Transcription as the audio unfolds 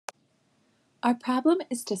Our problem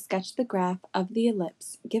is to sketch the graph of the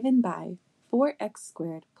ellipse given by 4x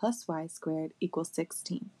squared plus y squared equals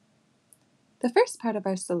 16. The first part of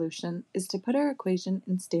our solution is to put our equation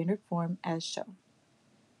in standard form as shown.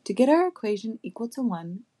 To get our equation equal to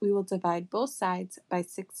 1, we will divide both sides by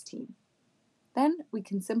 16. Then we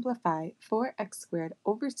can simplify 4x squared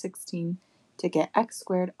over 16 to get x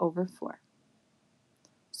squared over 4.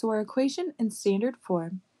 So our equation in standard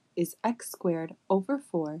form is x squared over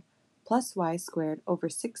 4 plus y squared over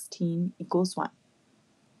 16 equals 1.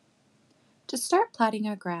 To start plotting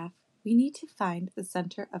our graph, we need to find the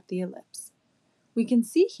center of the ellipse. We can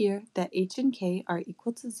see here that h and k are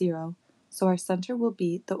equal to 0, so our center will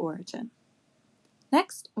be the origin.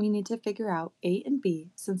 Next, we need to figure out a and b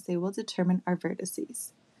since they will determine our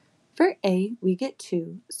vertices. For a, we get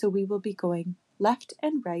 2, so we will be going left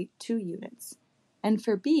and right 2 units. And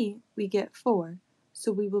for b, we get 4,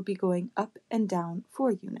 so we will be going up and down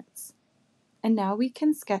 4 units. And now we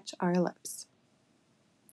can sketch our ellipse.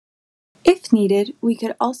 If needed, we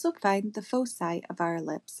could also find the foci of our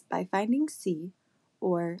ellipse by finding c,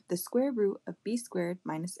 or the square root of b squared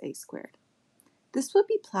minus a squared. This will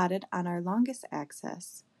be plotted on our longest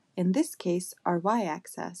axis, in this case our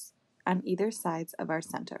y-axis, on either sides of our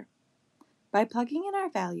center. By plugging in our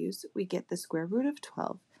values, we get the square root of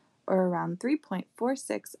 12, or around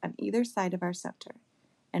 3.46 on either side of our center.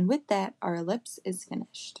 And with that, our ellipse is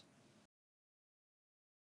finished.